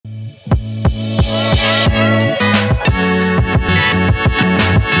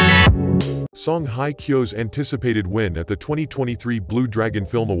Song Hye Kyo's anticipated win at the 2023 Blue Dragon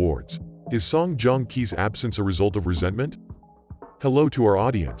Film Awards. Is Song Joong Ki's absence a result of resentment? Hello to our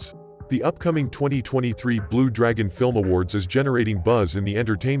audience. The upcoming 2023 Blue Dragon Film Awards is generating buzz in the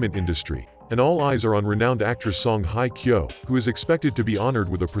entertainment industry, and all eyes are on renowned actress Song Hye Kyo, who is expected to be honored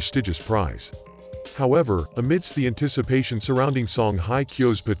with a prestigious prize. However, amidst the anticipation surrounding Song Hye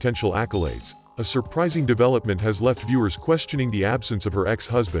Kyo's potential accolades, a surprising development has left viewers questioning the absence of her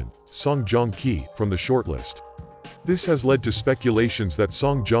ex-husband, Song Joong Ki, from the shortlist. This has led to speculations that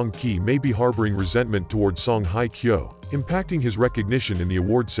Song Joong Ki may be harboring resentment towards Song Hye Kyo, impacting his recognition in the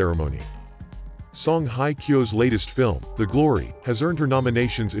award ceremony. Song Hye Kyo's latest film, The Glory, has earned her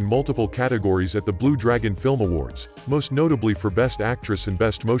nominations in multiple categories at the Blue Dragon Film Awards, most notably for Best Actress and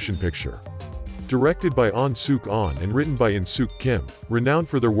Best Motion Picture. Directed by Ahn Suk-ahn and written by In Suk Kim, renowned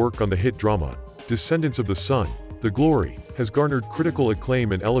for their work on the hit drama, Descendants of the Sun, The Glory, has garnered critical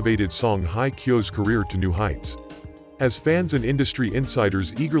acclaim and elevated Song Hye Kyo's career to new heights. As fans and industry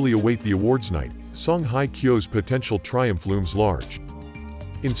insiders eagerly await the awards night, Song Hye Kyo's potential triumph looms large.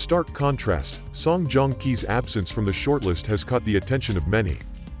 In stark contrast, Song Joong Ki's absence from the shortlist has caught the attention of many.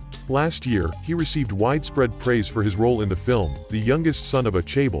 Last year, he received widespread praise for his role in the film, The Youngest Son of a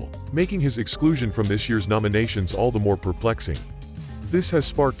Chaebol, making his exclusion from this year's nominations all the more perplexing. This has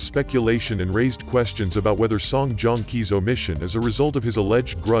sparked speculation and raised questions about whether Song Joong Ki's omission is a result of his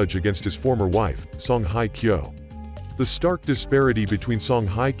alleged grudge against his former wife, Song Hye Kyo. The stark disparity between Song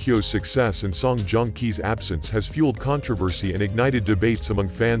Hye Kyo's success and Song Joong Ki's absence has fueled controversy and ignited debates among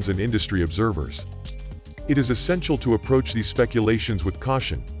fans and industry observers. It is essential to approach these speculations with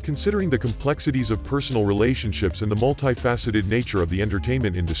caution, considering the complexities of personal relationships and the multifaceted nature of the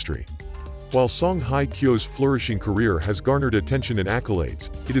entertainment industry. While Song Hye Kyo's flourishing career has garnered attention and accolades,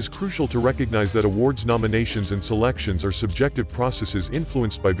 it is crucial to recognize that awards nominations and selections are subjective processes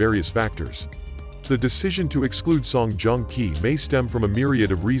influenced by various factors. The decision to exclude Song Joong Ki may stem from a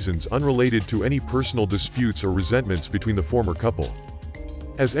myriad of reasons unrelated to any personal disputes or resentments between the former couple.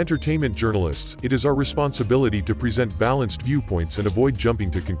 As entertainment journalists, it is our responsibility to present balanced viewpoints and avoid jumping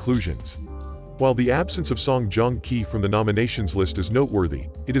to conclusions. While the absence of Song Joong Ki from the nominations list is noteworthy,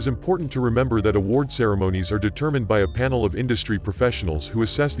 it is important to remember that award ceremonies are determined by a panel of industry professionals who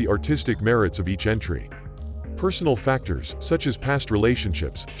assess the artistic merits of each entry. Personal factors, such as past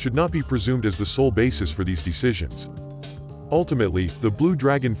relationships, should not be presumed as the sole basis for these decisions. Ultimately, the Blue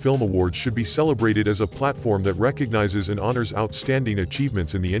Dragon Film Awards should be celebrated as a platform that recognizes and honors outstanding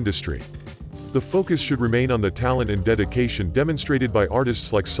achievements in the industry. The focus should remain on the talent and dedication demonstrated by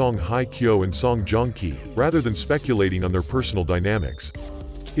artists like Song Hye Kyo and Song Joong Ki, rather than speculating on their personal dynamics.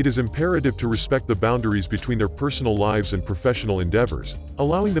 It is imperative to respect the boundaries between their personal lives and professional endeavors,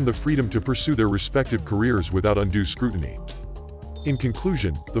 allowing them the freedom to pursue their respective careers without undue scrutiny. In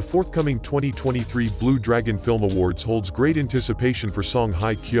conclusion, the forthcoming 2023 Blue Dragon Film Awards holds great anticipation for Song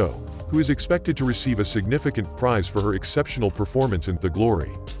Hye Kyo, who is expected to receive a significant prize for her exceptional performance in The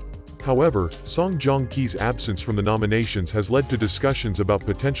Glory. However, Song Joong Ki's absence from the nominations has led to discussions about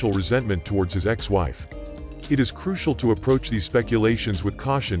potential resentment towards his ex-wife. It is crucial to approach these speculations with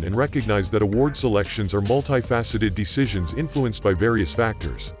caution and recognize that award selections are multifaceted decisions influenced by various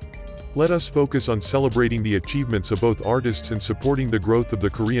factors. Let us focus on celebrating the achievements of both artists and supporting the growth of the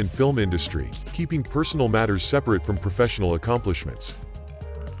Korean film industry, keeping personal matters separate from professional accomplishments.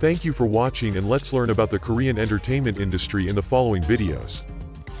 Thank you for watching, and let's learn about the Korean entertainment industry in the following videos.